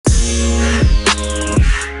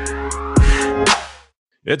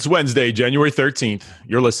It's Wednesday, January 13th.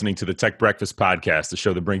 You're listening to the Tech Breakfast Podcast, the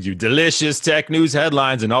show that brings you delicious tech news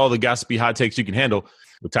headlines and all the gossipy hot takes you can handle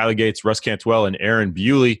with Tyler Gates, Russ Cantwell, and Aaron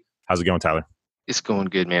Bewley. How's it going, Tyler? It's going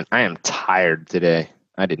good, man. I am tired today.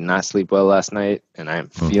 I did not sleep well last night, and I am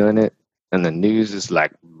feeling it. And the news is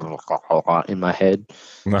like in my head.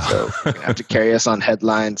 So you're gonna have to carry us on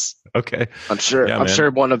headlines. Okay. I'm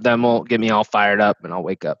sure one of them will get me all fired up, and I'll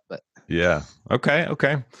wake up. But yeah. Okay.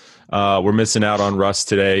 We're missing out on Russ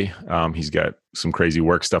today. He's got some crazy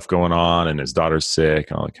work stuff going on, and his daughter's sick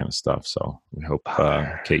and all that kind of stuff. So we hope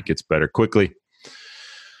Kate gets better quickly.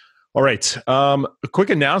 All right. A quick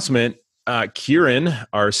announcement. Kieran,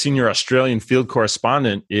 our senior Australian field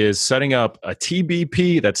correspondent, is setting up a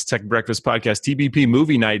TBP, that's Tech Breakfast Podcast, TBP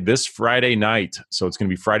movie night this Friday night. So it's going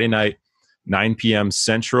to be Friday night, 9 p.m.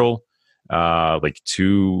 Central, like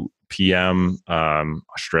 2 p.m.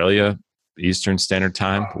 Australia, Eastern Standard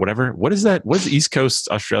Time, whatever. What is that? What's East Coast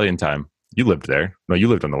Australian time? You lived there. No, you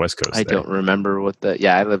lived on the West Coast. I don't remember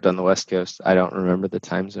I lived on the West Coast. I don't remember the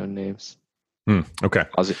time zone names. Okay.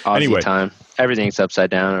 Aussie anyway. Time. Everything's upside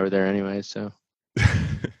down over there anyway, so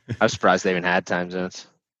I'm surprised they even had time zones.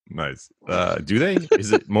 Nice. Do they?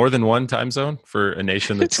 Is it more than one time zone for a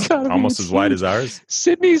nation that's almost as wide as ours?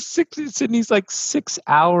 Sydney's like 6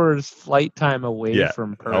 hours flight time away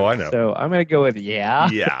from Perth. Oh, I know. So I'm going to go with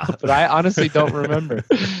yeah. But I honestly don't remember.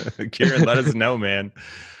 Kieran, let us know, man.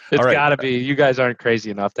 It's got to be. You guys aren't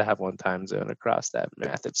crazy enough to have one time zone across that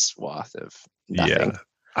massive swath of nothing. Yeah.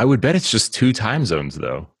 I would bet it's just two time zones,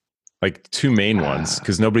 though. Like two main ones,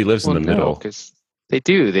 because nobody lives in the middle. Because they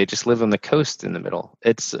do. They just live on the coast in the middle.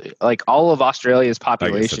 It's like all of Australia's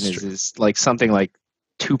population is like something like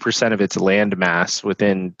 2% of its land mass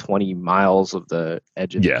within 20 miles of the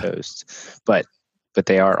edge of the coast. But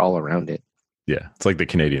they are all around it. Yeah. It's like the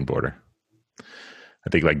Canadian border. I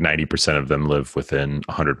think like 90% of them live within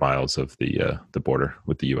 100 miles of the border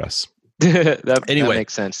with the U.S. that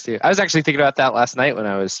makes sense too. I was actually thinking about that last night when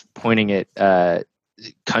I was pointing at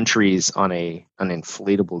countries on an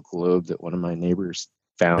inflatable globe that one of my neighbors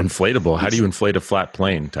found. Inflatable? How do you inflate a flat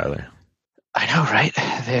plane, Tyler? I know, right?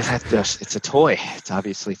 It's a toy. It's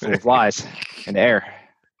obviously full of lies and air.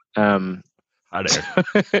 Hot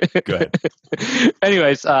air. Go ahead.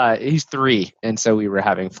 Anyways, he's 3, and so we were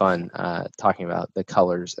having fun talking about the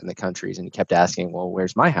colors and the countries, and he kept asking, well,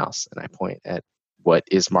 where's my house? And I point at what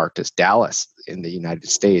is marked as Dallas in the United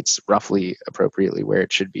States, roughly appropriately where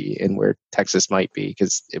it should be and where Texas might be,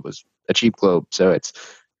 because it was a cheap globe. So it's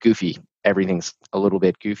goofy. Everything's a little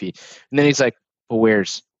bit goofy. And then he's like, well,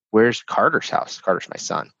 where's Carter's house? Carter's my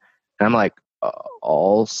son. And I'm like,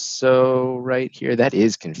 also right here. That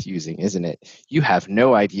is confusing, isn't it? You have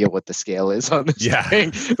no idea what the scale is on this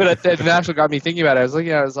thing. But that's what got me thinking about it. I was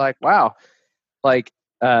looking at it, I was like, wow, like,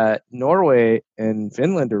 Norway and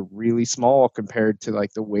Finland are really small compared to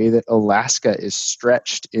like the way that Alaska is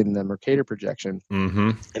stretched in the Mercator projection.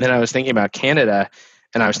 Mm-hmm. And then I was thinking about Canada,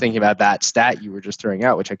 and I was thinking about that stat you were just throwing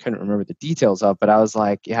out, which I couldn't remember the details of, but I was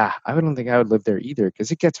like, yeah, I don't think I would live there either,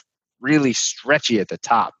 because it gets really stretchy at the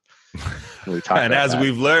top. And as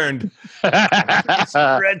we've learned,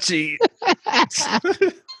 stretchy.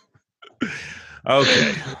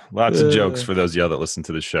 Okay. Lots of jokes for those of y'all that listen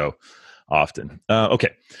to the show often.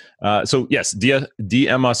 Okay. So yes,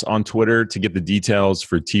 DM us on Twitter to get the details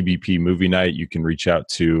for TBP movie night. You can reach out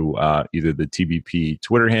to either the TBP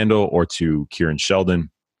Twitter handle or to Kieran Sheldon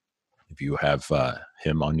if you have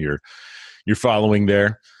him on your following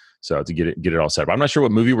there. So to get it all set up. I'm not sure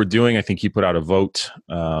what movie we're doing. I think he put out a vote.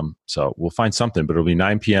 So we'll find something, but it'll be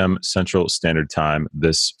 9 p.m. Central Standard Time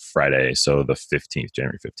this Friday. So the 15th,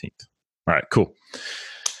 January 15th. All right, cool.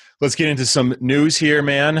 Let's get into some news here,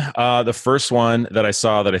 man. The first one that I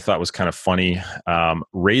saw that I thought was kind of funny,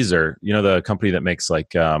 Razer, the company that makes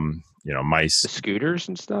like, mice. The scooters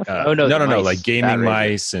and stuff? No, like gaming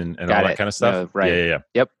mice and all that kind of stuff. Right. Yeah.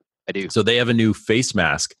 Yep, I do. So they have a new face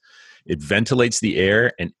mask. It ventilates the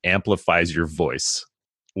air and amplifies your voice.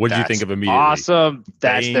 What did you think of immediately? Awesome.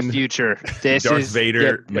 That's the future. This Darth is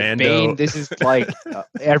Vader, Mando. Bane, this is like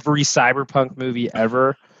every cyberpunk movie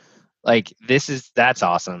ever. Like that's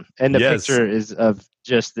awesome. And the picture is of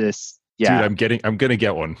just this. Yeah, dude, I'm gonna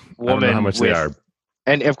get one. Woman, I don't know how much they are.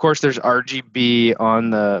 And of course, there's RGB on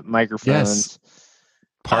the microphones. Yes.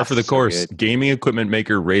 Par for the course. Gaming equipment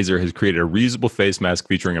maker Razer has created a reusable face mask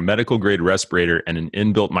featuring a medical grade respirator and an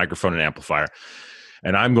inbuilt microphone and amplifier.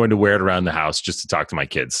 And I'm going to wear it around the house just to talk to my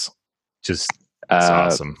kids. It's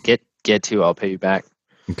awesome. Get to. I'll pay you back.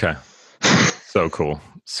 Okay. So cool.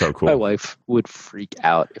 So cool. My wife would freak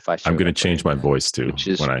out if I. I'm going to change my voice too, which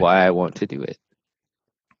is why I want to do it.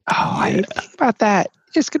 Oh, I didn't think about that.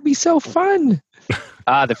 It's going to be so fun.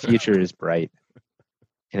 The future is bright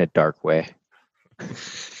in a dark way.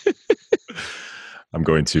 I'm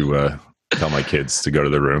going to tell my kids to go to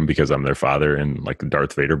the room because I'm their father in like a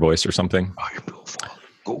Darth Vader voice or something.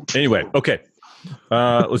 Anyway, okay.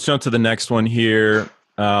 Let's jump to the next one here.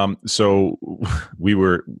 So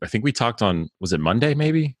I think we talked on, was it Monday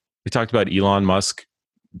maybe? We talked about Elon Musk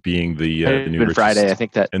being the new richest Friday, I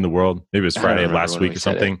think that in the world. Maybe it was Friday last week or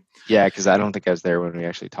something. Yeah, because I don't think I was there when we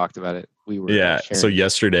actually talked about it. We were so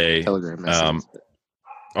yesterday, Telegram messages.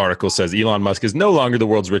 Article says Elon Musk is no longer the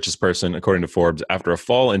world's richest person, according to Forbes, after a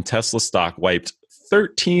fall in Tesla stock wiped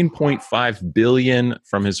 $13.5 billion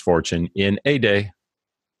from his fortune in a day.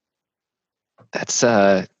 That's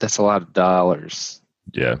a lot of dollars.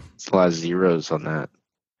 Yeah, it's a lot of zeros on that.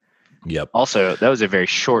 Yep. Also, that was a very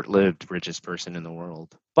short-lived richest person in the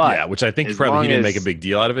world. But yeah, which I think probably he didn't make a big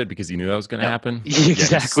deal out of it because he knew that was going to happen.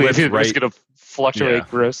 Exactly. It was going to fluctuate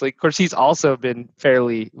grossly. Of course, he's also been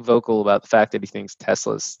fairly vocal about the fact that he thinks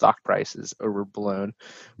Tesla's stock price is overblown,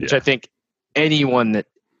 which I think anyone that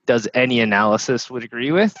does any analysis would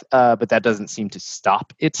agree with. But that doesn't seem to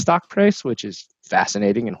stop its stock price, which is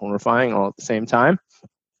fascinating and horrifying all at the same time.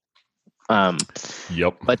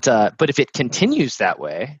 Yep. But if it continues that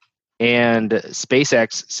way, and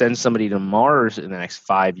SpaceX sends somebody to Mars in the next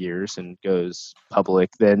 5 years and goes public,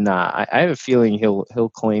 then I have a feeling he'll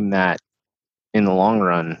claim that in the long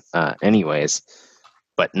run, anyways.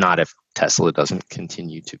 But not if Tesla doesn't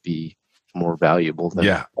continue to be more valuable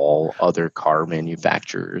than all other car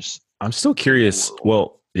manufacturers. I'm still curious.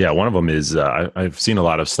 Well, one of them is I've seen a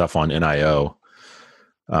lot of stuff on NIO.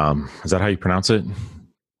 Is that how you pronounce it?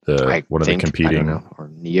 What are the competing or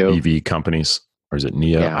NIO EV companies? Or is it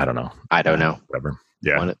NIO? Yeah. I don't know. Whatever.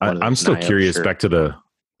 Yeah. I'm still curious, back to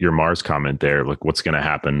your Mars comment there, like what's going to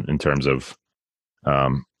happen in terms of,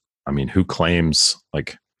 who claims,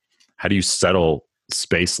 like, how do you settle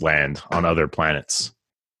space land on other planets?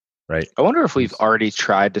 Right. I wonder if we've already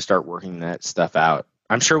tried to start working that stuff out.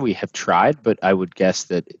 I'm sure we have tried, but I would guess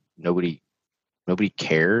that nobody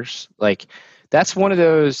cares. Like, that's one of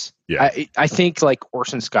those. Yeah. I think like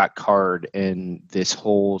Orson Scott Card and this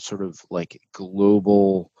whole sort of like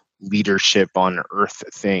global leadership on Earth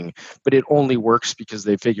thing, but it only works because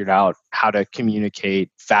they figured out how to communicate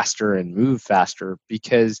faster and move faster.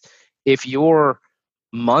 Because if you're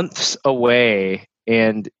months away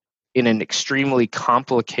and in an extremely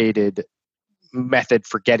complicated method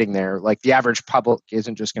for getting there, like the average public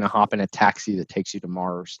isn't just going to hop in a taxi that takes you to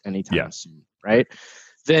Mars anytime soon, right?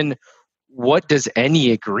 Then what does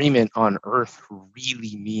any agreement on Earth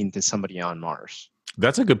really mean to somebody on Mars?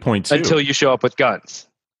 That's a good point too. Until you show up with guns.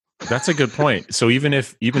 That's a good point. So even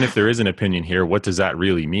if there is an opinion here, what does that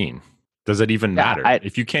really mean? Does it even matter?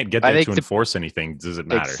 If you can't get there to enforce anything, does it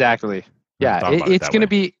matter? Exactly. Yeah, it's going to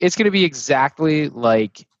be exactly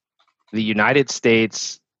like the United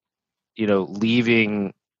States,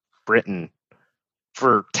 leaving Britain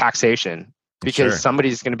for taxation, because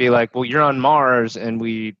somebody's going to be like, well, you're on Mars and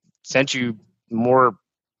we sent you more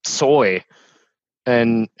soy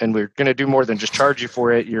and we're going to do more than just charge you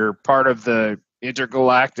for it. You're part of the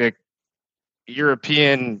intergalactic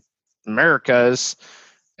European Americas,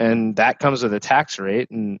 and that comes with a tax rate,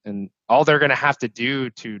 and all they're going to have to do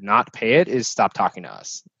to not pay it is stop talking to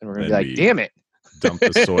us, and we're going to be like, damn it, dump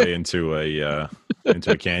the soy into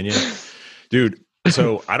a canyon. Dude,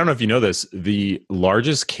 so I don't know if you know this, the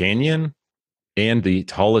largest canyon and the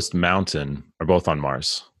tallest mountain are both on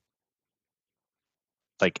Mars.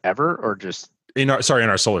 Like ever, or just in our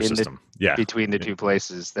solar system? Between the two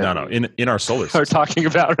places. In our solar system. We're talking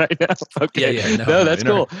about right now. Okay, no, that's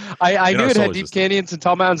cool. I knew it had deep canyons and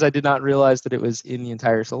tall mountains. I did not realize that it was in the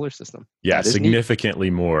entire solar system. Yeah,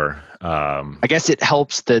 significantly more. I guess it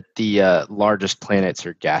helps that the largest planets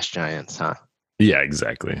are gas giants, huh? Yeah,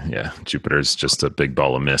 exactly. Yeah, Jupiter's just a big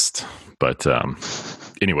ball of mist. But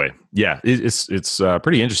anyway, it's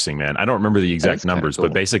pretty interesting, man. I don't remember the exact numbers,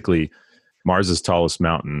 but basically, Mars's tallest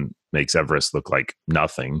mountain makes Everest look like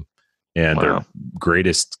nothing, and their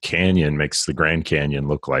greatest canyon makes the Grand Canyon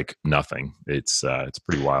look like nothing. It's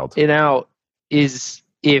pretty wild. Is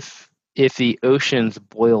if the oceans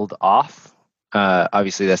boiled off,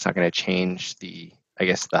 obviously that's not going to change the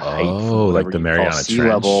height. Oh, like the Mariana Trench. Sea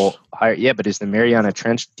level higher. Yeah, but is the Mariana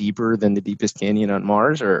Trench deeper than the deepest canyon on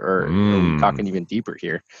Mars, or are we talking even deeper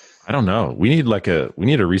here? I don't know. We need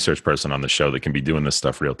a research person on the show that can be doing this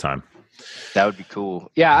stuff real time. That would be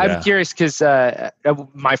cool. Yeah, I'm curious because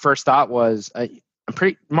my first thought was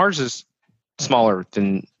Mars is smaller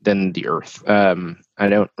than the Earth. I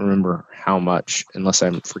don't remember how much, unless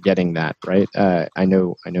I'm forgetting that. Right? I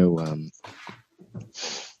know.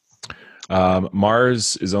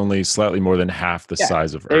 Mars is only slightly more than half the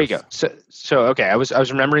size of Earth. There you go. So okay, I was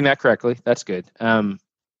remembering that correctly. That's good.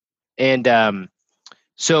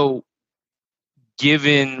 So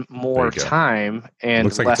given more time and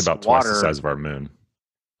looks like less it's about water, twice the size of our moon.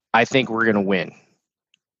 I think we're going to win.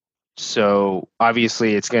 So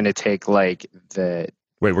obviously, it's going to take like the.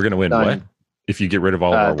 Wait, we're going to win what? If you get rid of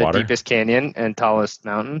all of our water? The deepest canyon and tallest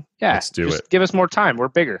mountain. Yeah, let's do it. Give us more time. We're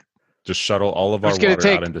bigger. Just shuttle all of our water out into space. It's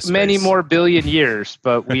going to take many more billion years,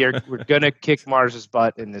 but we're going to kick Mars's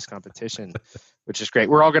butt in this competition, which is great.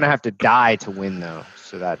 We're all going to have to die to win, though,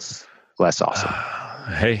 so that's less awesome.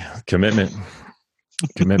 Hey, commitment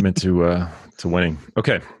to winning.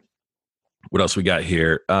 Okay, what else we got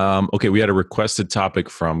here? Okay, we had a requested topic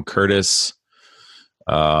from Curtis,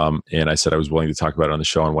 and I said I was willing to talk about it on the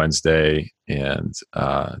show on Wednesday, and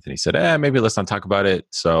then he said, maybe let's not talk about it.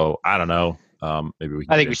 So I don't know. Maybe we.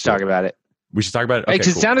 I think we should talk about it. We should talk about it. Okay,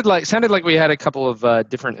 cool. It sounded like we had a couple of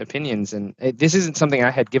different opinions, and this isn't something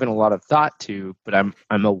I had given a lot of thought to, but I'm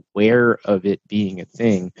aware of it being a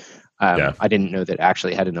thing. I didn't know that it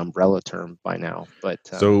actually had an umbrella term by now, but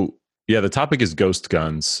so the topic is ghost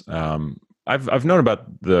guns. I've known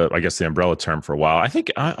about the umbrella term for a while. I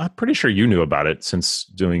think I'm pretty sure you knew about it since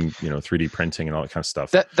doing 3D printing and all that kind of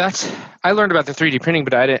stuff. I learned about the 3D printing,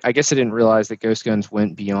 but I guess I didn't realize that ghost guns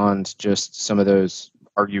went beyond just some of those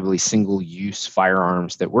arguably single-use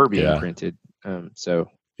firearms that were being printed. So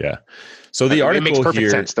the article it makes perfect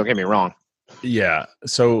sense. Don't get me wrong. Yeah.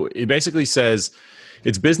 So it basically says.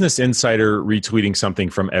 It's Business Insider retweeting something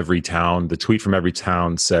from Everytown. The tweet from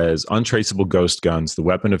Everytown says, untraceable ghost guns, the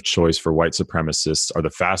weapon of choice for white supremacists, are the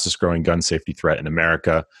fastest growing gun safety threat in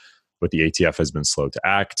America, but the ATF has been slow to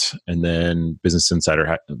act. And then Business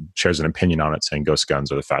Insider shares an opinion on it saying ghost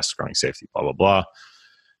guns are the fastest growing safety, blah, blah,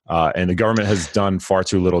 blah. And the government has done far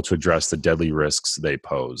too little to address the deadly risks they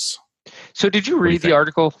pose. So did you read the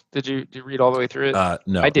article? Did you read all the way through it? No, I didn't.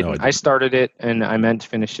 No, I didn't. I started it and I meant to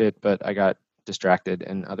finish it, but I got distracted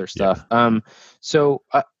and other stuff. So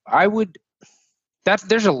I would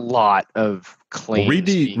there's a lot of claims. Well,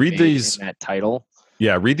 read these in that title.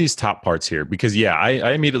 Yeah, read these top parts here because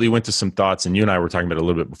I immediately went to some thoughts, and you and I were talking about it a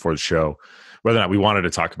little bit before the show, whether or not we wanted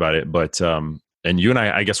to talk about it. But and you and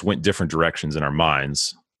I guess went different directions in our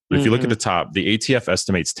minds. But if you look at the top, the ATF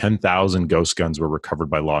estimates 10,000 ghost guns were recovered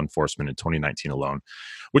by law enforcement in 2019 alone,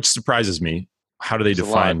 which surprises me. How do they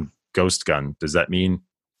define ghost gun? Does that mean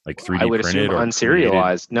like 3D I would printed assume or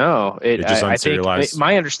unserialized? Created? No, I think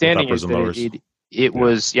my understanding is that it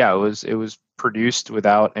was produced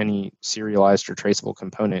without any serialized or traceable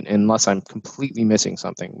component, unless I'm completely missing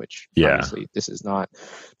something, which obviously this is not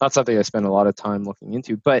something I spend a lot of time looking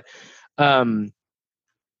into. But I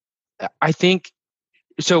think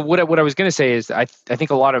so. What I was going to say is I think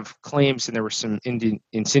a lot of claims, and there were some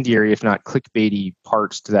incendiary, if not clickbaity,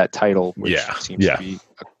 parts to that title, which seems to be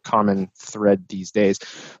a common thread these days.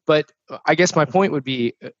 But I guess my point would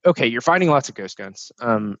be, okay, you're finding lots of ghost guns,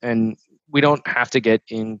 and we don't have to get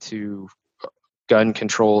into gun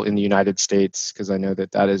control in the United States, because I know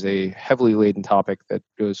that is a heavily laden topic that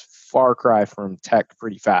goes far cry from tech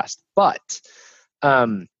pretty fast. But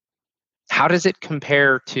how does it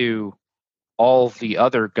compare to all the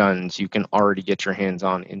other guns you can already get your hands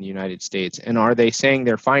on in the United States? And are they saying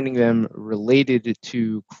they're finding them related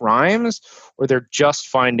to crimes, or they're just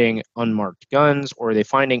finding unmarked guns, or are they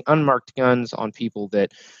finding unmarked guns on people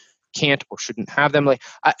that can't or shouldn't have them? Like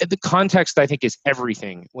the context, I think, is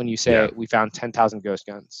everything. When you say we found 10,000 ghost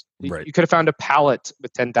guns, right. You could have found a pallet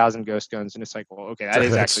with 10,000 ghost guns, and it's like, well, okay, that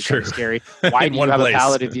is actually kind of scary. Why do you have a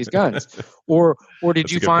pallet of these guns? Or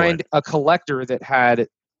did you find a collector that had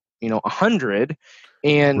 100,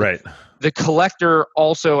 and the collector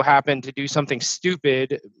also happened to do something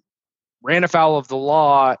stupid, ran afoul of the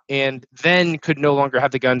law, and then could no longer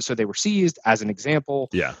have the guns, so they were seized, as an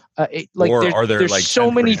example. Are there like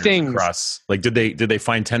so many things across, like did they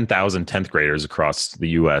find 10,000 10th graders across the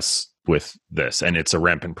US with this, and it's a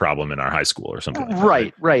rampant problem in our high school or something like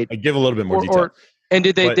that? Right. I give a little bit more detail. And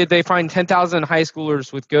did they find 10,000 high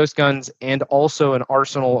schoolers with ghost guns and also an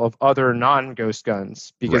arsenal of other non-ghost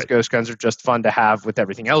guns? Because ghost guns are just fun to have with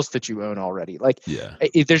everything else that you own already.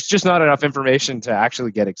 There's just not enough information to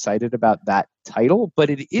actually get excited about that title, but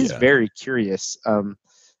it is very curious.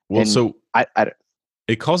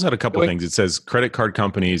 It calls out a couple of things. It says credit card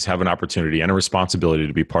companies have an opportunity and a responsibility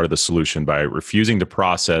to be part of the solution by refusing to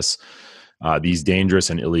process these dangerous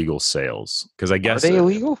and illegal sales. Because I guess are they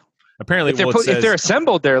illegal? Apparently, if they're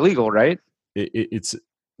assembled, they're illegal, right? It's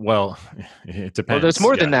Well, it depends. Well, there's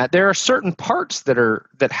more than that. There are certain parts that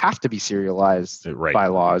have to be serialized Right. by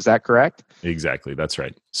law. Is that correct? Exactly. That's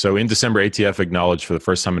right. So in December, ATF acknowledged for the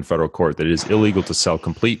first time in federal court that it is illegal to sell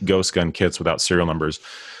complete ghost gun kits without serial numbers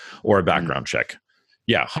or a background check.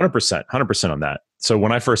 Yeah, 100% on that. So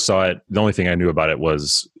when I first saw it, the only thing I knew about it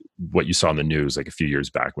was what you saw in the news like a few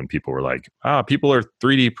years back when people were like, people are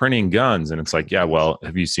 3D printing guns. And it's like, yeah, well,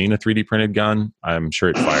 have you seen a 3D printed gun? I'm sure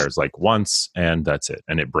it fires like once and that's it.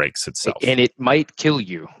 And it breaks itself. And it might kill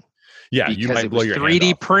you. Yeah, you might blow your 3D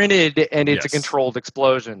hand off. printed and it's a controlled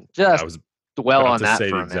explosion. Just dwell on that for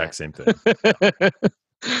a minute. The exact same thing.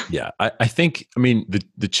 Yeah, I think, I mean,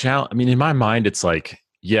 the challenge, I mean, in my mind, it's like,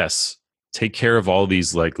 yes, take care of all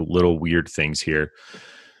these like little weird things here.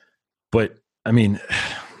 But I mean,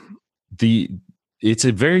 it's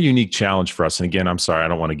a very unique challenge for us. And again, I'm sorry, I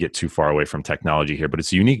don't want to get too far away from technology here, but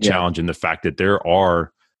it's a unique challenge in the fact that there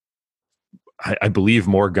are, I believe,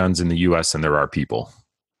 more guns in the US than there are people,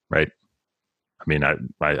 right? I mean,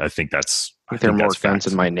 I think that's... I think there are more guns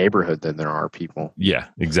in my neighborhood than there are people. Yeah,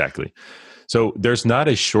 exactly. So there's not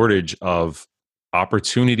a shortage of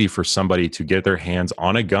opportunity for somebody to get their hands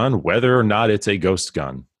on a gun, whether or not it's a ghost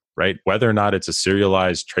gun, right? Whether or not it's a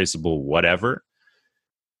serialized, traceable, whatever.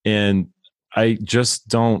 And I just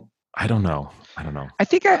don't know. I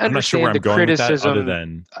think I understand the criticism. Other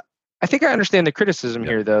than, I think I understand the criticism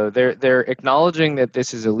here, though. They're acknowledging that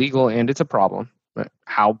this is illegal and it's a problem. But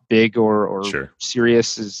how big or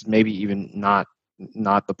serious is maybe even not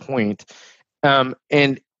the point. And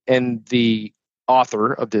the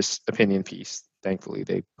author of this opinion piece, thankfully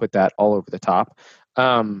they put that all over the top,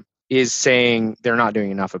 is saying they're not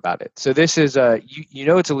doing enough about it. So this is you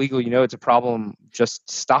know it's illegal, you know it's a problem, just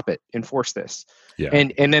stop it, enforce this. Yeah.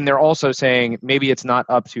 And then they're also saying maybe it's not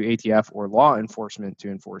up to ATF or law enforcement to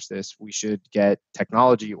enforce this. We should get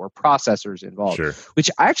technology or processors involved, which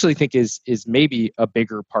I actually think is maybe a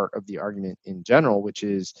bigger part of the argument in general, which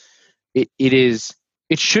is it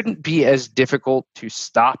shouldn't be as difficult to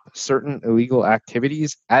stop certain illegal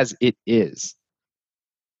activities as it is.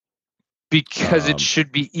 Because it should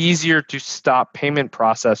be easier to stop payment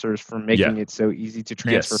processors from making it so easy to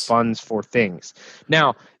transfer funds for things.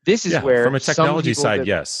 Now, this is where from a technology side,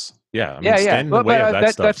 yes. Yeah. I mean,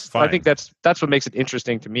 that's I think that's what makes it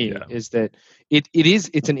interesting to me is that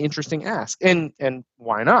it's an interesting ask. And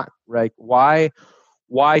why not? Right? Why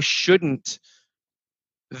shouldn't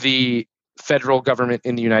the federal government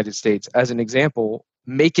in the United States, as an example,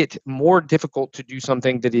 make it more difficult to do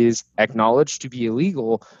something that is acknowledged to be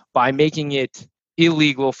illegal by making it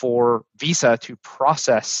illegal for Visa to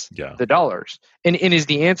process the dollars? And is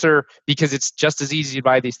the answer because it's just as easy to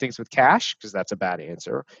buy these things with cash? Because that's a bad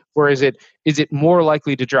answer. Or is it more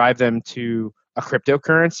likely to drive them to a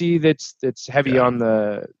cryptocurrency that's heavy on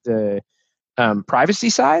the privacy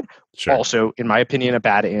side? Also, in my opinion, a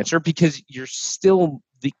bad answer, because you're still...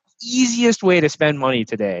 the easiest way to spend money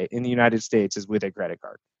today in the United States is with a credit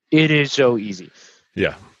card. It is so easy.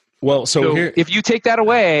 Yeah. Well, so here, if you take that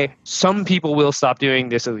away, some people will stop doing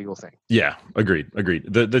this illegal thing. Yeah, agreed.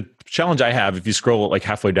 The challenge I have, if you scroll like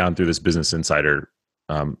halfway down through this Business Insider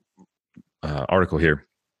article here,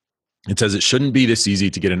 it says it shouldn't be this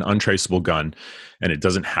easy to get an untraceable gun, and it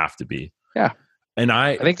doesn't have to be. Yeah. And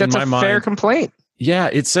I think that's a fair complaint.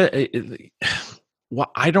 Yeah, well,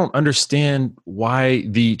 I don't understand why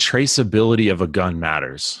the traceability of a gun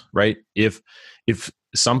matters, right? If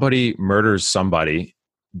somebody murders somebody,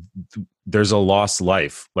 there's a lost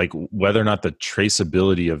life. Like whether or not the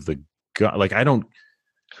traceability of the gun, like I don't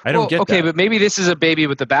get that. Okay, but maybe this is a baby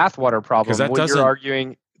with the bathwater problem. What you're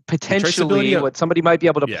arguing, potentially, what somebody might be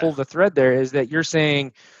able to pull the thread there is that you're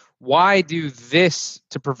saying, why do this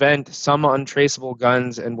to prevent some untraceable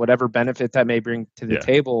guns and whatever benefit that may bring to the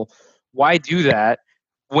table? Why do that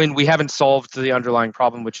when we haven't solved the underlying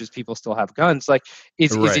problem, which is people still have guns? Like,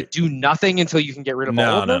 is it do nothing until you can get rid of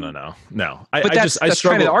all of them? No. But that's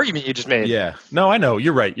kind of the argument you just made. Yeah. No, I know.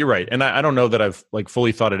 You're right. And I don't know that I've like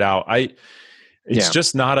fully thought it out. It's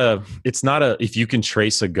just not if you can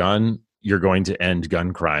trace a gun, you're going to end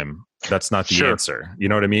gun crime. That's not the answer. You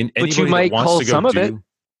know what I mean? But you might call some of it.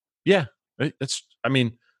 Yeah. That's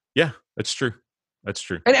true. That's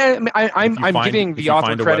true. And I'm giving the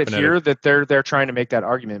author credit here that they're trying to make that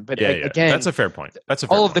argument. But again, that's a fair point.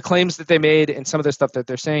 All of the claims that they made and some of the stuff that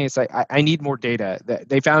they're saying, it's like, I need more data.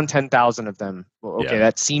 They found 10,000 of them. Well, okay,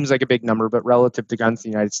 that seems like a big number, but relative to guns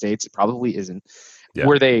in the United States, it probably isn't. Yeah.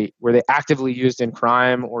 Were they actively used in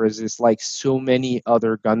crime, or is this like so many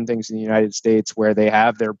other gun things in the United States where they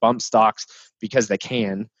have their bump stocks because they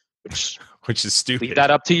can? which is stupid. Leave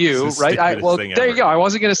that up to you, right? There you go. I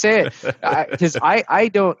wasn't going to say it because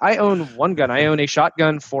I own one gun. I own a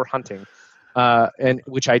shotgun for hunting, and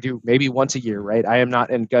which I do maybe once a year, right? I am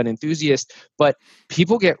not a gun enthusiast, but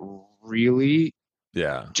people get really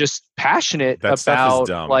just passionate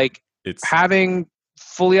about like having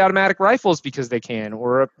fully automatic rifles because they can,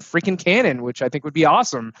 or a freaking cannon, which I think would be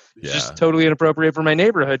awesome. It's just totally inappropriate for my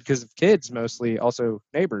neighborhood because of kids, mostly, also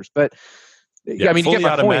neighbors. But I mean, fully you get my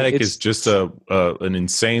automatic point. is just an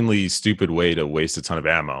insanely stupid way to waste a ton of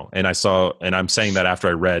ammo. And I'm saying that after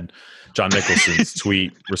I read John Nicholson's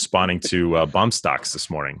tweet responding to bump stocks this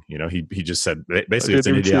morning. You know, he just said basically it's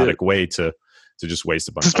an idiotic way to just waste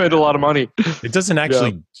a bunch. To spend a lot of money. It doesn't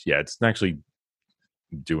actually, it doesn't actually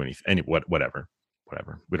do anything. Whatever.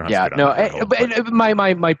 We don't have to go down that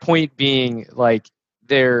hole, my point being, like,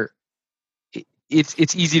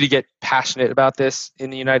 it's easy to get passionate about this in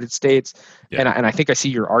the United States, and I think I see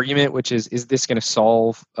your argument, which is this going to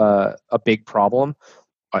solve a big problem?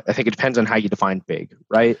 I think it depends on how you define big,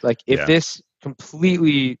 right? Like, if this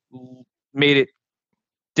completely made it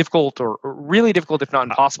difficult or really difficult, if not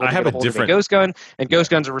impossible, to get a hold of a ghost gun, and ghost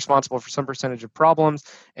guns are responsible for some percentage of problems,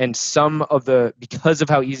 and because of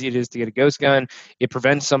how easy it is to get a ghost gun, it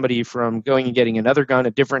prevents somebody from going and getting another gun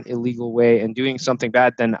a different illegal way and doing something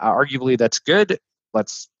bad, then arguably that's good.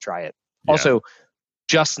 Let's try it. Also,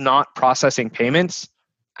 just not processing payments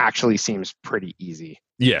actually seems pretty easy.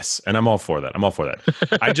 Yes, and I'm all for that.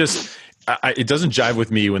 It doesn't jive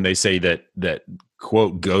with me when they say that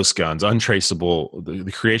quote ghost guns, untraceable,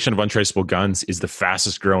 the creation of untraceable guns is the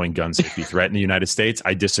fastest growing gun safety threat in the United States.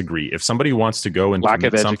 I disagree. If somebody wants to go and lack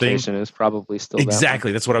commit of something, education is probably still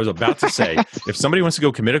exactly. That's what I was about to say. If somebody wants to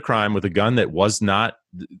go commit a crime with a gun that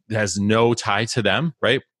has no tie to them,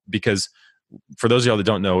 right? Because for those of y'all that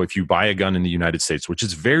don't know, if you buy a gun in the United States, which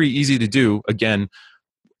is very easy to do, again,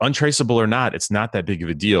 untraceable or not, it's not that big of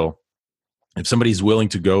a deal. If somebody's willing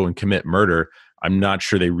to go and commit murder, I'm not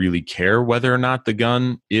sure they really care whether or not the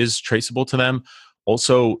gun is traceable to them.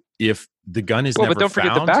 Also, if the gun is never found... but don't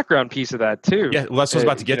forget the background piece of that, too. Yeah, well, that's what I was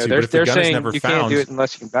about to get to. But if the gun is never found... You can't do it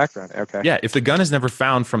unless you can background it. Okay. Yeah, if the gun is never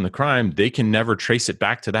found from the crime, they can never trace it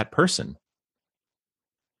back to that person.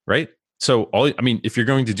 Right? So, if you're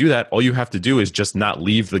going to do that, all you have to do is just not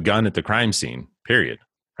leave the gun at the crime scene, period.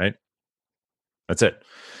 Right? That's it.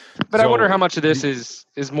 But I wonder how much of this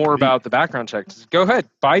is more about the background checks. Go ahead,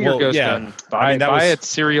 buy your ghost gun, buy its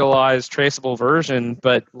serialized, traceable version,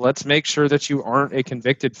 but let's make sure that you aren't a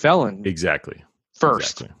convicted felon. Exactly.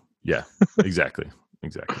 First. Exactly. Yeah. Exactly.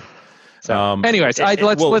 So, anyways,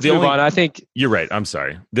 let's move on. I think you're right. I'm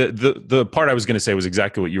sorry. The part I was going to say was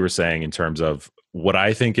exactly what you were saying in terms of what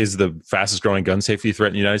I think is the fastest growing gun safety threat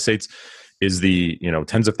in the United States. Is the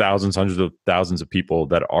tens of thousands, hundreds of thousands of people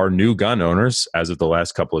that are new gun owners as of the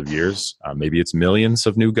last couple of years. Maybe it's millions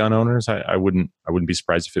of new gun owners. I wouldn't be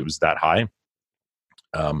surprised if it was that high.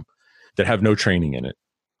 That have no training in it,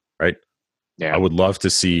 right? Yeah, I would love to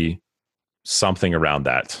see something around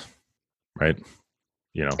that, right?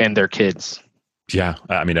 And their kids. Yeah,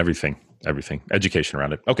 I mean everything, education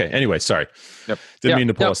around it. Okay. Anyway, sorry. Didn't mean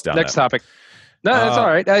to pull us down. Next topic. No, that's all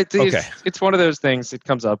right. It's one of those things. It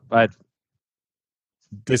comes up, but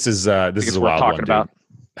this is a wild one, dude.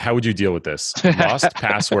 How would you deal with this? Lost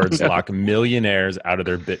passwords lock millionaires out of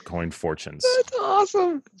their Bitcoin fortunes. That's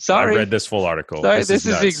awesome. Sorry. I read this full article. Sorry, this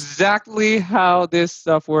is exactly how this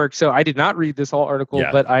stuff works. So I did not read this whole article,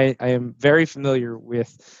 but I am very familiar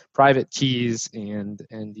with private keys and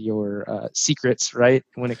your secrets, right,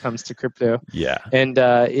 when it comes to crypto. Yeah. And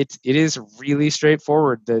it is really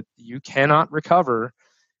straightforward that you cannot recover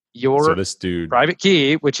your private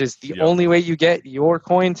key, which is the only way you get your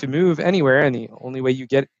coin to move anywhere, and the only way you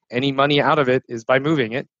get any money out of it is by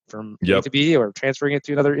moving it from A to B or transferring it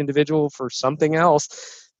to another individual for something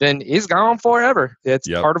else, then is gone forever. It's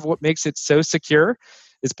part of what makes it so secure.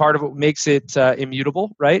 It's part of what makes it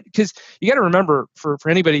immutable, right? Because you got to remember, for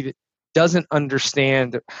anybody that doesn't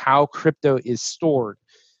understand how crypto is stored,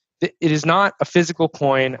 it is not a physical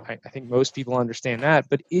coin. I think most people understand that,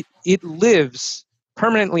 but it lives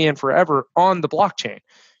permanently and forever on the blockchain.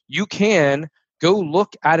 You can go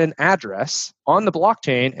look at an address on the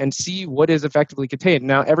blockchain and see what is effectively contained.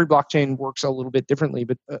 Now, every blockchain works a little bit differently,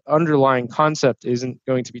 but the underlying concept isn't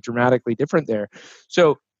going to be dramatically different there.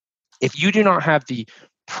 So if you do not have the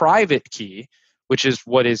private key, which is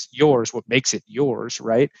what is yours, what makes it yours,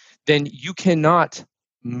 right, then you cannot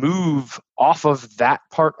move off of that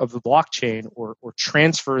part of the blockchain or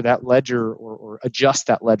transfer that ledger or adjust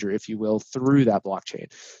that ledger, if you will, through that blockchain.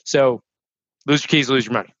 So lose your keys, lose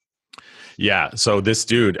your money. Yeah. So this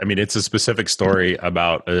dude, I mean, it's a specific story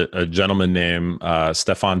about a gentleman named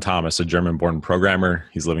Stefan Thomas, a German-born programmer.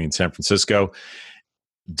 He's living in San Francisco.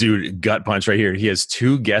 Dude, gut punch right here. He has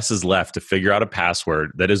 2 guesses left to figure out a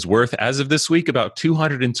password that is worth, as of this week, about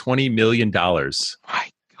 $220 million. My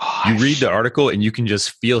gosh. You read the article and you can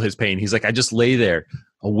just feel his pain. He's like, I just lay there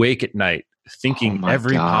awake at night thinking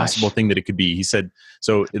every possible thing that it could be. He said,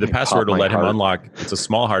 so the password will let him unlock. It's a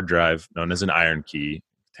small hard drive known as an iron key.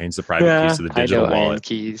 Contains the private keys to the digital wallet.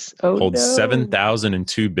 Keys. Holds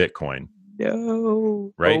 7,002 Bitcoin.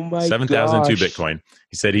 No. Right? Oh my 7,002 gosh. Bitcoin.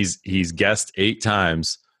 He said he's guessed 8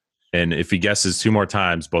 times. And if he guesses 2 more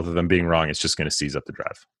times, both of them being wrong, it's just going to seize up the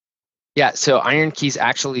drive. Yeah. So Iron Keys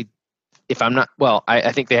actually, if I'm not, well,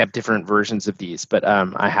 I think they have different versions of these, but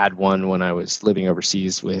I had one when I was living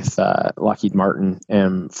overseas with Lockheed Martin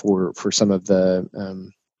for some of the,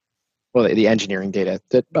 the engineering data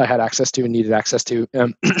that I had access to and needed access to.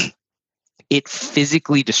 It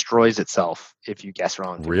physically destroys itself if you guess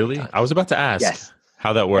wrong. Really? I was about to ask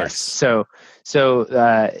how that works. Yes. So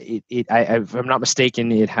if I'm not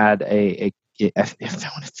mistaken, it had I feel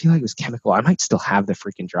like it was chemical. I might still have the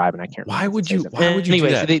freaking drive, and I can't. Why would you? Anyways,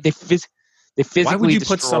 do that? They physically. Why would you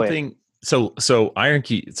put destroy something? So Iron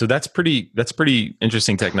Key. So that's pretty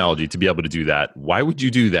interesting technology to be able to do that. Why would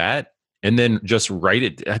you do that and then just write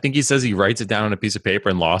it? I think he says he writes it down on a piece of paper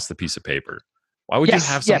and lost the piece of paper. Why would you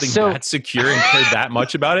have something that secure and care that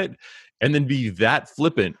much about it, and then be that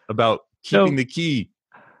flippant about keeping the key?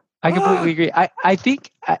 I completely agree. I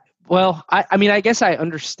think. I mean, I guess I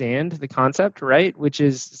understand the concept, right? Which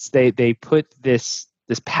is they put this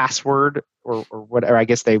password or whatever. I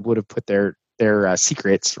guess they would have put their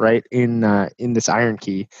secrets right in this Iron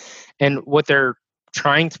Key, and what they're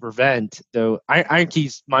trying to prevent, though, Iron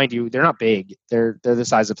Keys, mind you, they're not big. They're the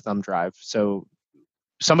size of a thumb drive. So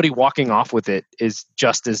somebody walking off with it is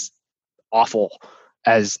just as awful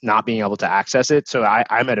as not being able to access it. So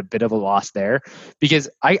I'm at a bit of a loss there, because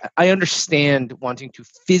I understand wanting to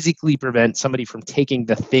physically prevent somebody from taking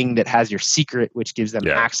the thing that has your secret, which gives them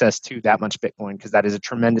access to that much Bitcoin, because that is a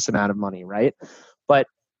tremendous amount of money, right? But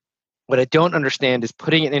what I don't understand is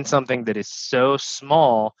putting it in something that is so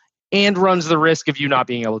small and runs the risk of you not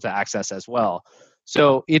being able to access as well.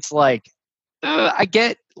 So it's like, I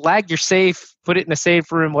get lag your safe, put it in a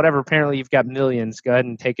safe room, whatever. Apparently you've got millions. Go ahead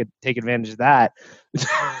and take advantage of that.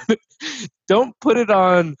 Don't put it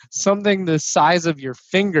on something the size of your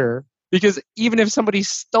finger, because even if somebody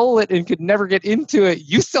stole it and could never get into it,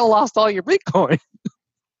 you still lost all your Bitcoin.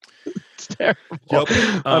 It's terrible. Yep.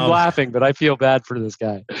 I'm laughing, but I feel bad for this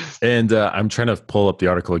guy. And I'm trying to pull up the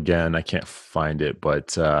article again. I can't find it,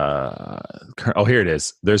 but here it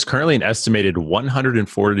is. There's currently an estimated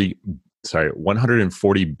 140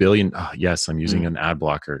 billion. Oh, yes, I'm using an ad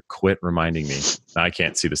blocker. Quit reminding me. I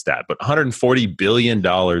can't see the stat, but $140 billion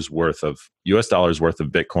worth of US dollars worth of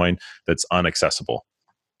Bitcoin that's unaccessible.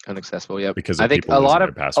 Yeah. Because I think a lot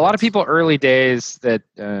of people early days that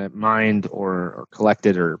mined or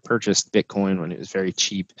collected or purchased Bitcoin when it was very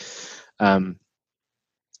cheap. I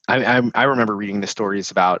remember reading the stories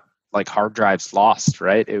about like hard drives lost,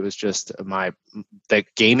 right? It was just the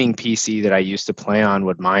gaming PC that I used to play on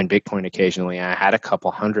would mine Bitcoin occasionally. I had a couple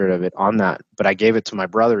hundred of it on that, but I gave it to my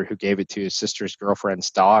brother, who gave it to his sister's girlfriend's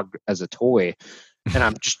dog as a toy. And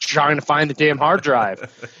I'm just trying to find the damn hard drive.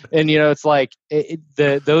 And, it's like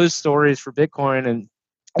those stories for Bitcoin. And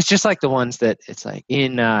it's just like the ones that it's like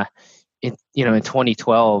in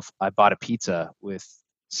 2012, I bought a pizza with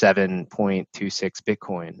 7.26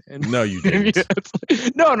 Bitcoin. And no, you didn't.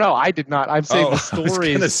 No, I did not. I'm saying the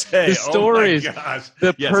stories.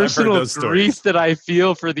 The personal grief that I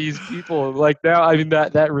feel for these people. Like now, I mean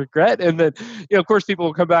that regret, and then of course people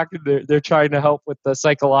will come back and they're trying to help with the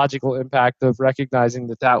psychological impact of recognizing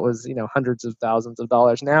that was hundreds of thousands of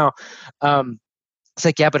dollars. Now, it's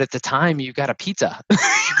like, yeah, but at the time you got a pizza.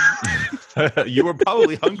 You were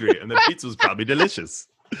probably hungry, and the pizza was probably delicious.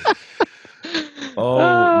 Oh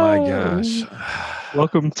my gosh.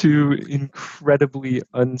 Welcome to incredibly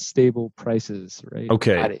unstable prices, right?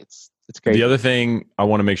 Okay. God, it's crazy. The other thing I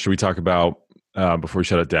want to make sure we talk about before we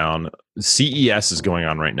shut it down, CES is going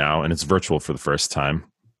on right now, and it's virtual for the first time.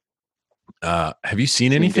 Have you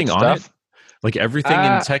seen anything on it? Like everything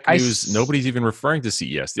in tech news, nobody's even referring to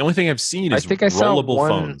CES. The only thing I've seen is rollable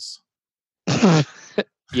phones.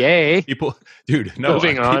 Yay. People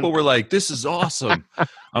were like, this is awesome.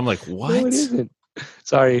 I'm like, what? No, it isn't.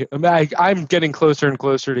 Sorry. I'm getting closer and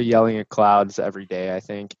closer to yelling at clouds every day, I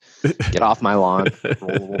think. Get off my lawn.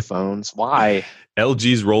 Rollable phones. Why?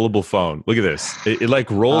 LG's rollable phone. Look at this. It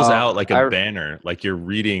like rolls out like a banner, like you're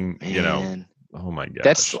reading, Oh my gosh.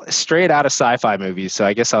 That's straight out of sci-fi movies. So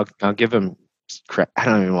I guess I'll give him credit. I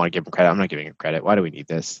don't even want to give him credit. I'm not giving him credit. Why do we need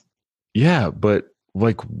this? Yeah, but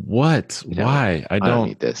like what? Why? I don't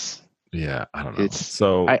need this. Yeah, I don't know. It's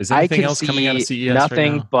So is I anything can else coming out of see CES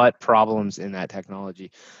nothing right now? but problems in that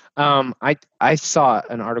technology. I saw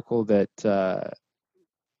an article that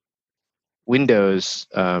Windows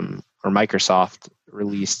or Microsoft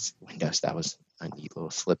released Windows. That was a neat little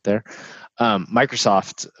slip there.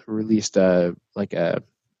 Microsoft released a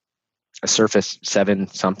Surface 7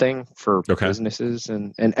 something for Okay. businesses,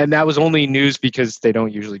 and that was only news because they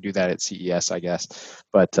don't usually do that at CES, I guess.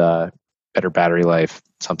 But better battery life,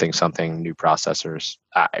 something, new processors.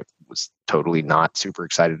 I was totally not super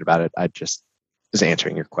excited about it. I just was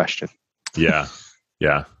answering your question. Yeah.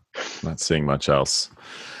 Not seeing much else.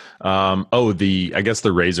 I guess the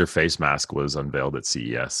Razer face mask was unveiled at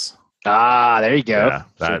CES. There you go. Yeah,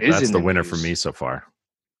 So that's the winner for me so far.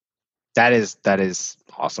 That is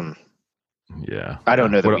awesome. Yeah. I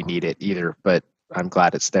don't know that we need it either, but I'm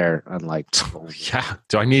glad it's there. Unlike yeah.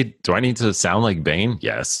 Do I need to sound like Bane?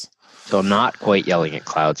 Yes. So I'm not quite yelling at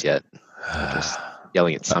clouds yet. I'm just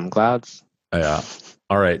yelling at some clouds. Yeah.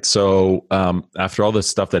 All right. So after all this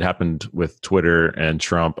stuff that happened with Twitter and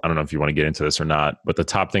Trump, I don't know if you want to get into this or not, but the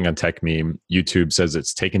top thing on Tech Meme, YouTube says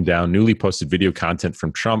it's taken down newly posted video content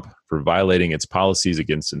from Trump for violating its policies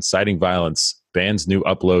against inciting violence, bans new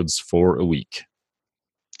uploads for a week.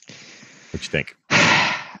 What you think?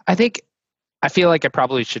 I feel like I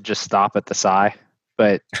probably should just stop at the sigh,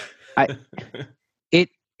 but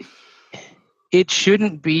it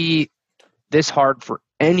shouldn't be this hard for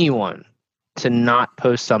anyone to not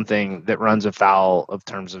post something that runs afoul of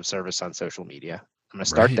terms of service on social media. I'm going to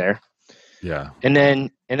start there. Yeah. And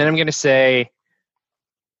then I'm going to say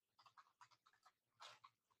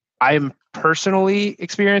I'm personally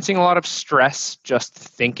experiencing a lot of stress just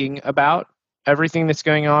thinking about everything that's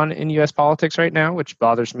going on in US politics right now, which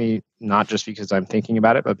bothers me not just because I'm thinking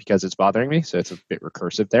about it, but because it's bothering me. So it's a bit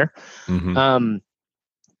recursive there. Mm-hmm.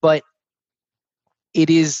 But it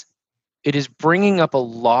is bringing up a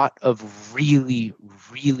lot of really,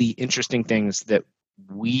 really interesting things that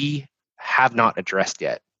we have not addressed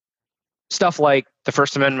yet. Stuff like the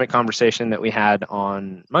First Amendment conversation that we had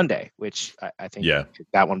on Monday, which I think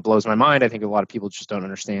that one blows my mind. I think a lot of people just don't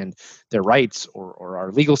understand their rights or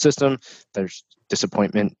our legal system. There's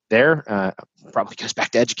disappointment there. Probably goes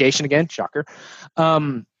back to education again, shocker.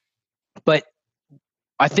 But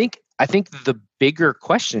I think the bigger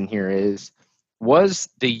question here is, was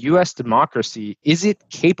the U.S. democracy, is it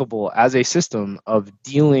capable as a system of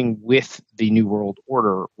dealing with the New World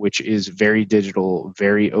Order, which is very digital,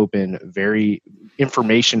 very open, very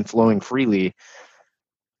information flowing freely?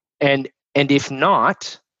 And if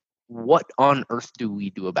not, what on earth do we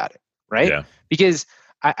do about it, right? Yeah. Because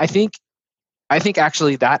I think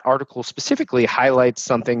actually that article specifically highlights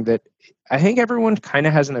something that I think everyone kind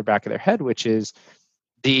of has in the back of their head, which is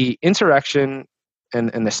the insurrection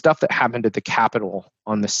and the stuff that happened at the Capitol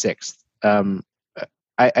on the 6th.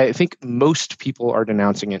 I think most people are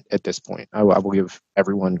denouncing it at this point. I will give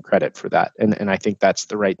everyone credit for that. And I think that's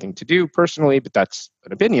the right thing to do personally, but that's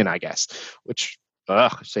an opinion, I guess, which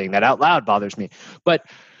saying that out loud bothers me. But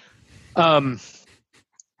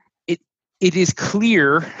it is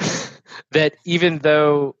clear that even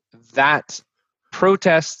though that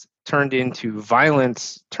protest turned into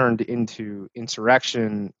violence, turned into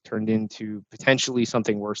insurrection, turned into potentially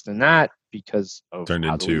something worse than that because of turned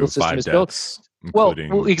how into the legal system 5 is deaths, built.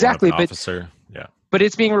 including exactly, one officer. Yeah. But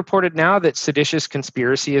it's being reported now that seditious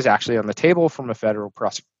conspiracy is actually on the table from a federal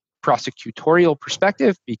prosecutorial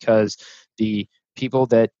perspective, because the people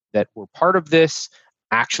that were part of this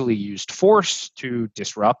actually used force to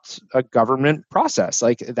disrupt a government process.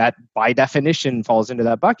 Like that, by definition, falls into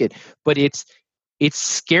that bucket. But it's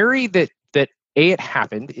scary that it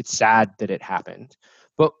happened. It's sad that it happened.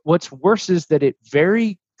 But what's worse is that it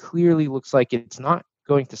very clearly looks like it's not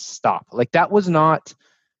going to stop. Like it was not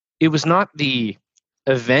the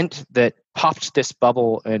event that popped this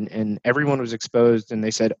bubble and everyone was exposed and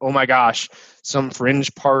they said, oh my gosh, some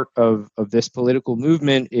fringe part of this political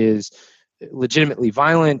movement is legitimately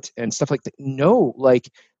violent and stuff like that. No, like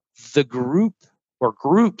the group or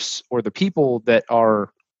groups or the people that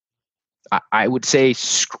are, I would say,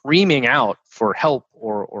 screaming out for help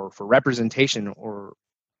or for representation or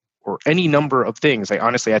any number of things. Like,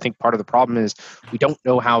 honestly, I think part of the problem is we don't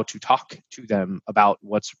know how to talk to them about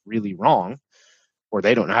what's really wrong, or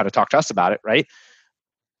they don't know how to talk to us about it, right?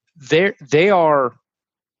 They are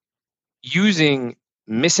using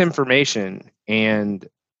misinformation and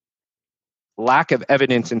lack of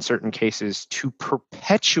evidence in certain cases to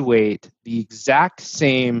perpetuate the exact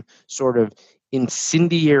same sort of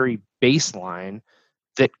incendiary baseline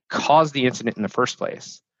that caused the incident in the first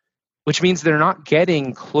place, which means they're not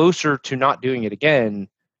getting closer to not doing it again.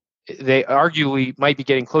 They arguably might be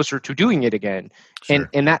getting closer to doing it again. Sure.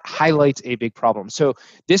 And that highlights a big problem. So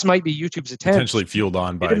this might be YouTube's attempt Potentially fueled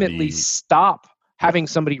on by legitimately the stop having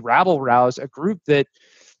somebody rabble rouse a group that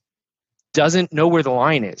doesn't know where the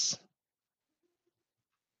line is.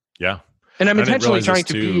 Yeah. And I'm I didn't intentionally realize trying this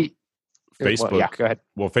to too. be Facebook. Well, yeah, go ahead.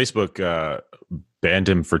 Well, Facebook banned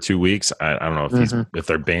him for 2 weeks. I don't know if he's if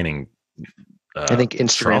they're banning. I think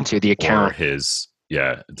Instagram Trump too, the or account. Does he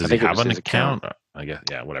think it have was an his account. I guess,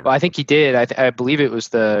 yeah, whatever. Well, I think he did. I believe it was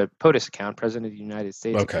the POTUS account, President of the United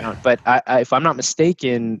States account. But if I'm not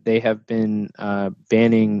mistaken, they have been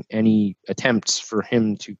banning any attempts for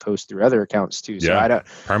him to post through other accounts too. So I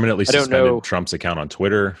permanently don't suspended know. Trump's account on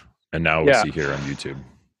Twitter, and now we see here on YouTube.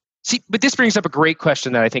 See, but this brings up a great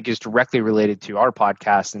question that I think is directly related to our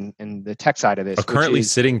podcast and the tech side of this. A currently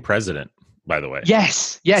sitting president, by the way.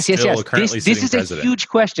 Yes. This is a huge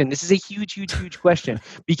question. This is a huge question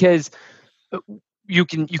because you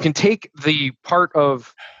can take the part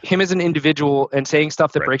of him as an individual and saying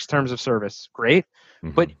stuff that breaks terms of service. Great.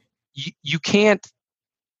 But you cannot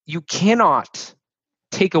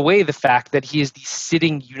take away the fact that he is the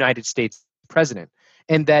sitting United States president.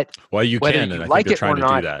 And that you whether can, you and I like think they're it or trying to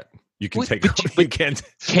not, do that. You can take. But you can't.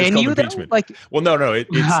 Can you though? Impeachment. Well, no.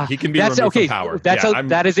 He can be removed from power.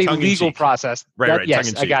 That is a legal process. Right.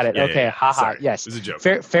 Yes, I got it. Okay. Haha. Yes. It was a joke.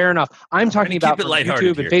 Fair enough. I'm talking about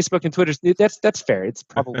YouTube and here. Facebook and Twitter. That's fair. It's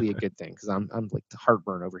probably a good thing because I'm like the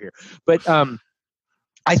heartburn over here. But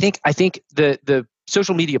I think the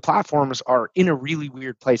social media platforms are in a really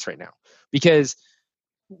weird place right now because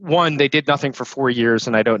one, they did nothing for 4 years,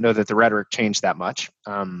 and I don't know that the rhetoric changed that much.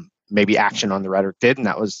 Maybe action on the rhetoric did, and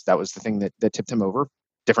that was the thing that tipped him over.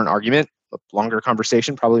 Different argument, a longer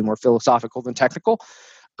conversation, probably more philosophical than technical.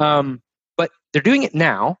 But they're doing it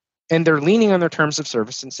now, and they're leaning on their terms of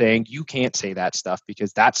service and saying you can't say that stuff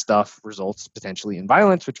because that stuff results potentially in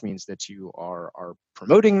violence, which means that you are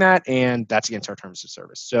promoting that, and that's against our terms of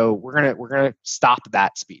service. So we're gonna stop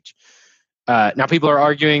that speech. Now, people are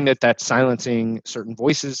arguing that that's silencing certain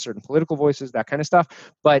voices, certain political voices, that kind of stuff.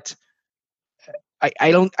 But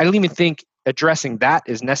I don't even think addressing that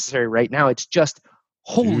is necessary right now. It's just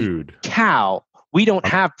holy cow, we don't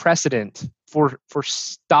have precedent for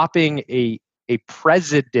stopping a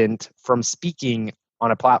president from speaking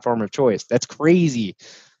on a platform of choice. That's crazy.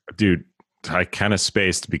 Dude, I kind of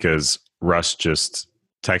spaced because Russ just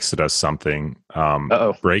texted us something.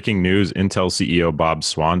 Breaking news: Intel CEO Bob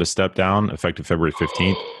Swan to step down, effective February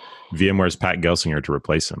 15th. VMware's Pat Gelsinger to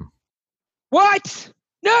replace him. What?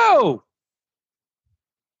 No!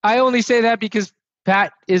 I only say that because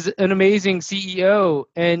Pat is an amazing CEO,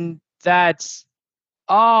 and that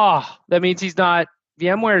means he's not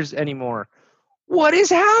VMware's anymore. What is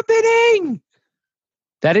happening?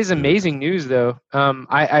 That is amazing news, though.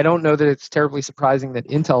 I don't know that it's terribly surprising that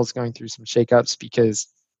Intel is going through some shakeups because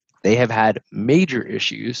they have had major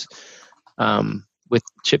issues with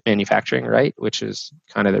chip manufacturing, right? Which is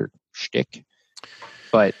kind of their shtick.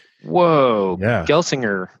 But whoa,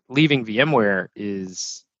 Gelsinger leaving VMware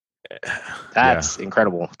that's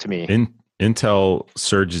incredible to me. Intel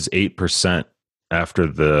surges 8% after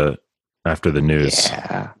the news.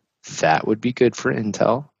 Yeah, that would be good for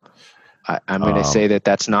Intel. I'm going to say that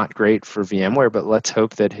that's not great for VMware, but let's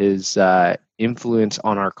hope that his influence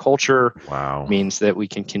on our culture means that we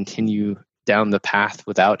can continue down the path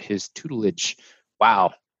without his tutelage.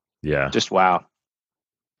 Wow. Yeah. Just wow.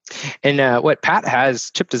 And what Pat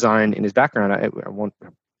has chip design in his background, I won't,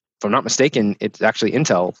 if I'm not mistaken, it's actually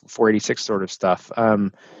Intel 486 sort of stuff.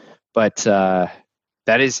 But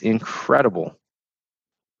that is incredible.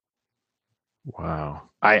 Wow.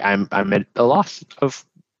 I'm at a loss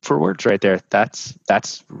for words right there.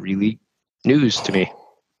 That's really news to me.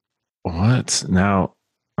 What now?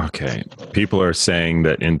 Okay, people are saying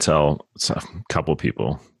that Intel. A couple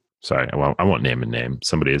people. Sorry, I won't name a name.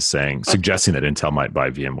 Somebody is suggesting that Intel might buy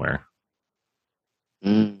VMware.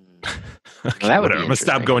 Okay, well, that would be I'm gonna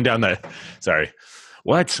stop going down that. Sorry.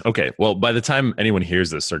 What? Okay. Well, by the time anyone hears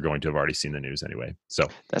this, they're going to have already seen the news anyway. So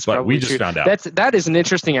that's but we just true. found out. That is an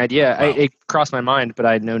interesting idea. Wow. It crossed my mind, but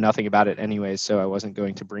I know nothing about it anyway, so I wasn't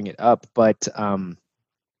going to bring it up. But I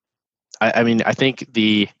mean, I think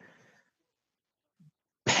the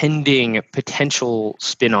pending potential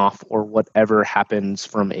spinoff or whatever happens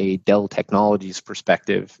from a Dell Technologies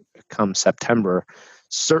perspective come September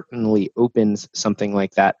certainly opens something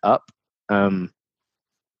like that up.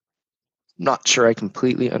 Not sure I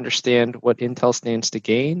completely understand what Intel stands to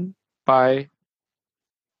gain by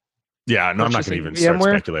Yeah, no, I'm not going to even start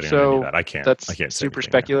VMware, speculating on any of that. I can't. That's I can't say super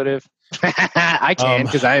anything right speculative. I can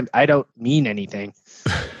because I don't mean anything.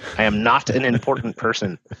 I am not an important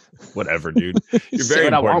person. Whatever, dude. You're Say very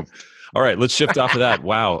what I important. want. All right, let's shift off of that.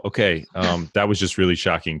 Wow. Okay. That was just really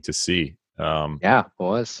shocking to see. Yeah, it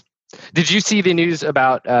was. Did you see the news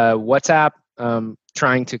about WhatsApp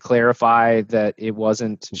trying to clarify that it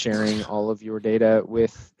wasn't sharing all of your data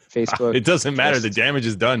with Facebook? It doesn't matter. The damage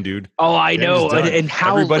is done, dude. Oh, I know. And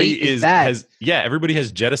how everybody late is that? Everybody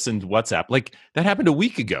has jettisoned WhatsApp. Like that happened a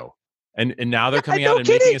week ago. And now they're coming out and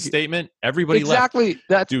kidding. making a statement. Everybody left.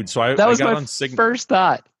 Dude, so I was got my on Signal. First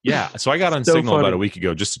thought. Yeah. So I got on Signal about a week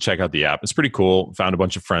ago just to check out the app. It's pretty cool. Found a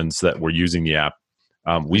bunch of friends that were using the app.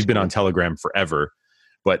 We've been on Telegram forever,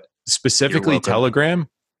 but specifically Telegram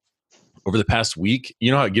over the past week,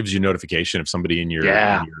 you know how it gives you a notification if somebody in your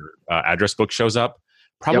address book shows up?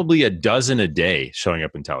 Probably a dozen a day showing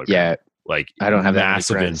up in Telegram. Yeah. Like I don't have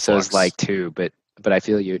massive that many friends, so it's like 2, but I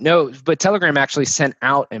feel you. No, but Telegram actually sent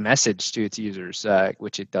out a message to its users,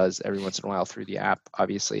 which it does every once in a while through the app,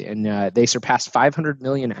 obviously. And they surpassed 500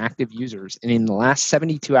 million active users. And in the last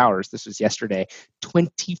 72 hours, this was yesterday,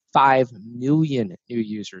 25 million new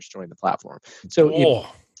users joined the platform. So in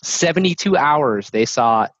 72 hours, they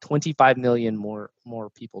saw 25 million more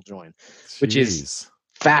people join, which is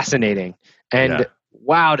fascinating. And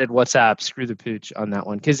wow, did WhatsApp screw the pooch on that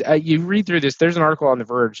one? Because you read through this, there's an article on The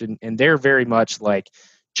Verge, and they're very much like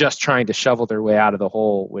just trying to shovel their way out of the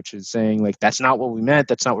hole, which is saying like, that's not what we meant.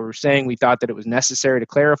 That's not what we're saying. We thought that it was necessary to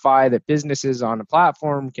clarify that businesses on a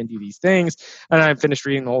platform can do these things. And I finished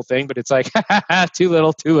reading the whole thing, but it's like, too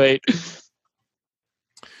little, too late.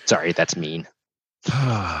 Sorry, that's mean.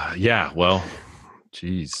 Yeah, well,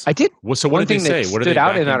 geez. I did. Well, so what did they say? What stood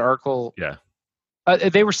out in that article? Yeah.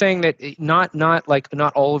 They were saying that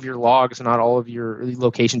not all of your logs, not all of your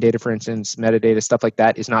location data, for instance, metadata, stuff like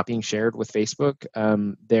that, is not being shared with Facebook.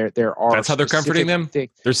 There are. That's how they're comforting them.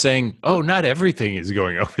 They're saying, "Oh, not everything is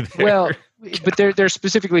going over there." Well, but they're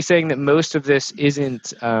specifically saying that most of this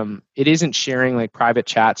isn't sharing like private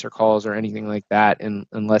chats or calls or anything like that,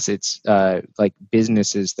 unless it's like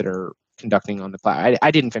businesses that are conducting on the platform.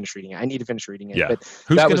 I didn't finish reading it. I need to finish reading it. Yeah. But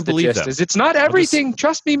Who's that going was to the believe gist. them? It's not everything.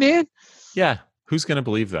 Trust me, man. Yeah. Who's going to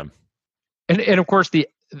believe them? And of course the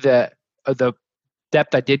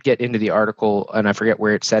depth I did get into the article, and I forget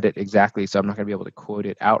where it said it exactly, so I'm not going to be able to quote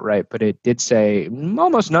it outright, but it did say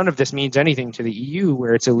almost none of this means anything to the EU,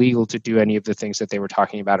 where it's illegal to do any of the things that they were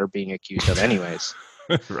talking about or being accused of anyways.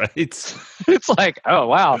 Right. It's like, oh,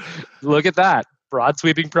 wow, look at that. Broad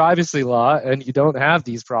sweeping privacy law, and you don't have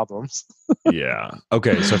these problems. Yeah.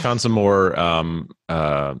 Okay. So I found some more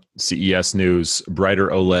CES news: brighter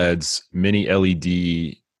OLEDs, mini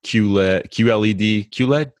LED, QLED.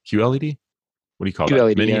 What do you call QLED,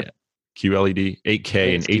 that? Mini yeah. QLED,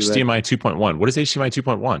 8K, and HDMI 2.1. What is HDMI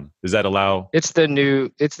 2.1? Does that allow? It's the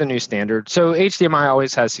new standard. So HDMI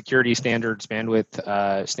always has security standards,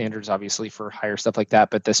 bandwidth standards, obviously for higher stuff like that.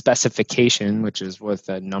 But the specification, which is what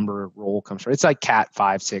the number roll comes from, it's like Cat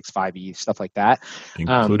 5, 6, 5e, stuff like that.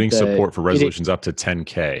 Including support for resolutions up to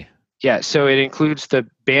 10K. Yeah, so it includes the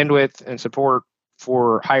bandwidth and support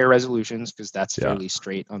for higher resolutions, because that's fairly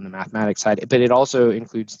straight on the mathematics side. But it also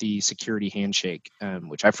includes the security handshake,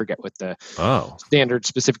 which I forget what the standard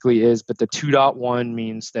specifically is. But the 2.1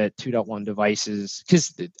 means that 2.1 devices,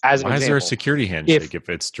 because as an Why example, is there a security handshake if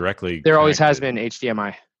it's directly there always has been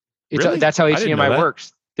HDMI. Really? That's how HDMI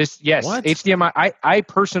works. What? HDMI, I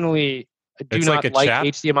personally do it's not like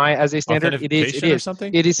HDMI as a standard. It is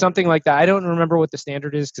something? It is something like that. I don't remember what the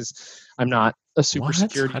standard is because I'm not a super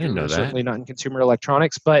security. I didn't know that. Certainly not in consumer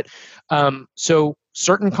electronics. But so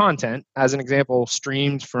certain content, as an example,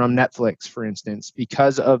 streamed from Netflix, for instance,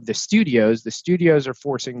 because of the studios are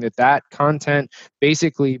forcing that content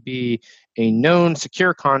basically be a known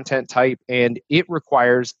secure content type, and it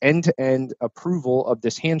requires end-to-end approval of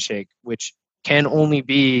this handshake, which can only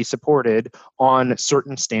be supported on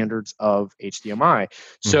certain standards of HDMI.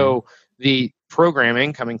 So the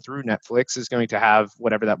programming coming through Netflix is going to have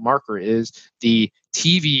whatever that marker is. The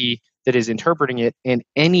TV that is interpreting it and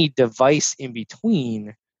any device in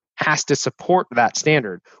between has to support that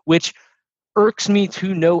standard, which irks me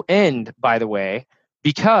to no end, by the way,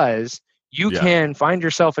 because you can find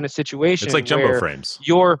yourself in a situation it's like jumbo where frames.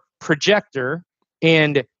 Your projector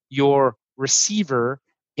and your receiver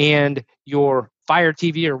and your Fire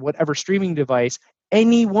TV or whatever streaming device,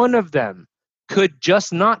 any one of them could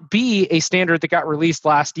just not be a standard that got released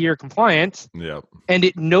last year compliant. Yep. And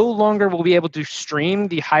it no longer will be able to stream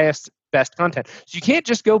the highest, best content. So you can't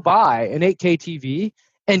just go buy an 8K TV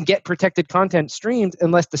and get protected content streamed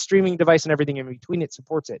unless the streaming device and everything in between it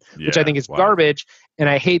supports it, which I think is garbage. And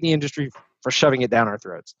I hate the industry for shoving it down our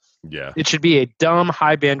throats. Yeah. It should be a dumb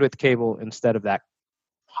high bandwidth cable instead of that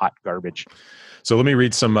hot garbage. So let me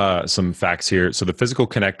read some facts here. So the physical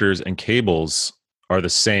connectors and cables are the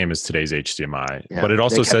same as today's HDMI, but it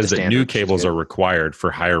also says that new cables are required for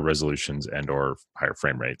higher resolutions and or higher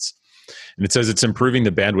frame rates. And it says it's improving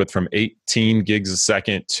the bandwidth from 18 gigs a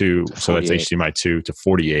second to so that's HDMI 2 to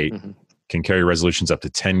 48. Can carry resolutions up to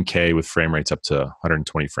 10K with frame rates up to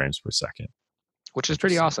 120 frames per second. Which is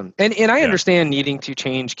pretty awesome. And I understand needing to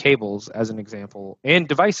change cables as an example and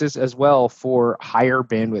devices as well for higher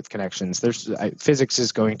bandwidth connections. Physics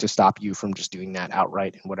is going to stop you from just doing that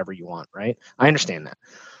outright and whatever you want, right? I understand that.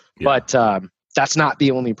 Yeah. But that's not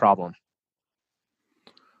the only problem.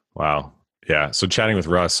 Wow. Yeah. So chatting with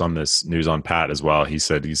Russ on this News on Pat as well, he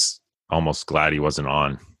said he's almost glad he wasn't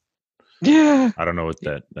on. Yeah. I don't know what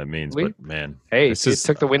that means, but man. Hey, it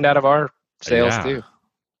took the wind out of our sails too.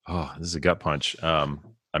 Oh, this is a gut punch. I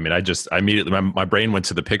mean, I immediately, my brain went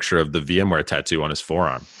to the picture of the VMware tattoo on his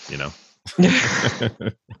forearm, you know,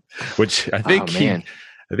 which I think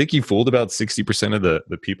he fooled about 60% of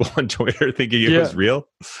the people on Twitter thinking it was real.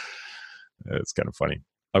 It's kind of funny.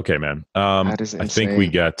 Okay, man. That is insane. I think we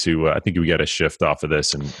got to shift off of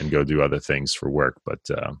this and go do other things for work, but,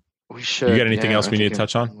 we should. You got anything else we need to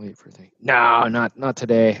touch on? No, not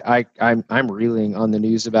today. I'm reeling on the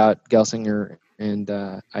news about Gelsinger and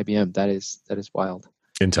IBM. That is wild.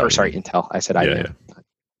 Intel. I said IBM. Yeah.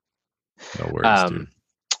 No worries, dude.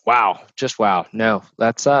 Wow. Just wow. No,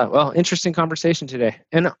 that's interesting conversation today.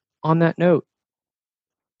 And on that note,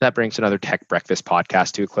 that brings another Tech Breakfast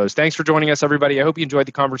podcast to a close. Thanks for joining us, everybody. I hope you enjoyed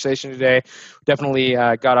the conversation today. Definitely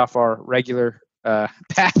got off our regular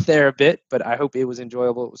path there a bit, but I hope it was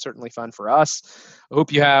enjoyable. It was certainly fun for us. I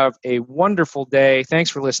hope you have a wonderful day. Thanks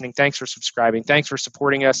for listening. Thanks for subscribing. Thanks for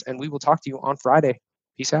supporting us. And we will talk to you on Friday.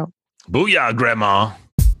 Peace out. Booyah, Grandma.